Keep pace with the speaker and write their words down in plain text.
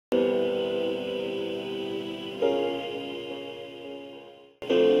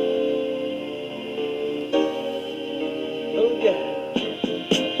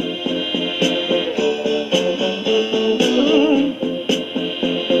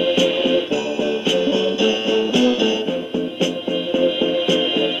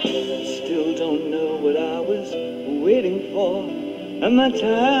And my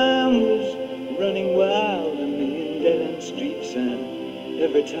time was running wild in the dead-end streets, and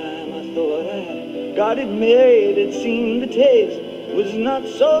every time I thought I got it made, it seemed the taste was not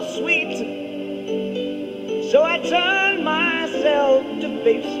so sweet. So I turned myself to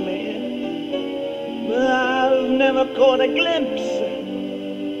face me, but I've never caught a glimpse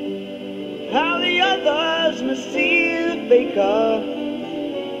how the others must see the faker.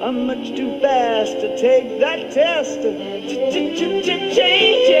 I'm much too fast to take that test. Changes.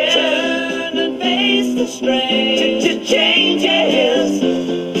 Turn and face the strain. Changes.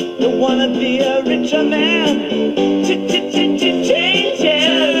 Don't wanna be a richer man. Changes.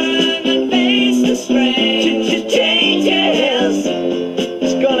 Turn and face the strain. Changes.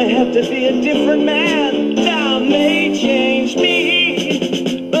 It's gonna have to be a different man. Time may change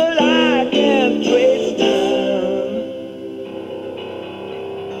me, but I can't trace time.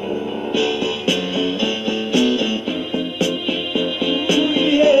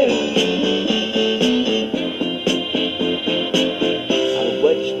 Yeah. I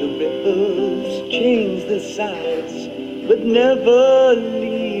watch the rivers change their sides, but never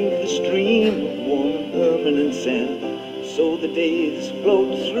leave the stream of warm permanent sand. So the days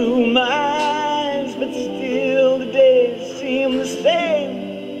float through my eyes, but still the days seem the same.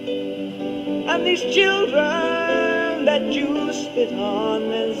 And these children that you spit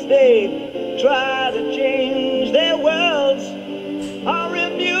on as they try to change their worlds are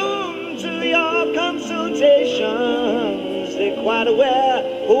immune to your consultations. They're quite aware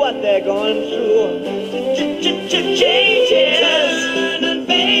of what they're going through. Changes. Turn and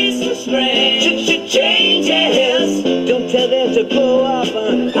face the strain. Changes.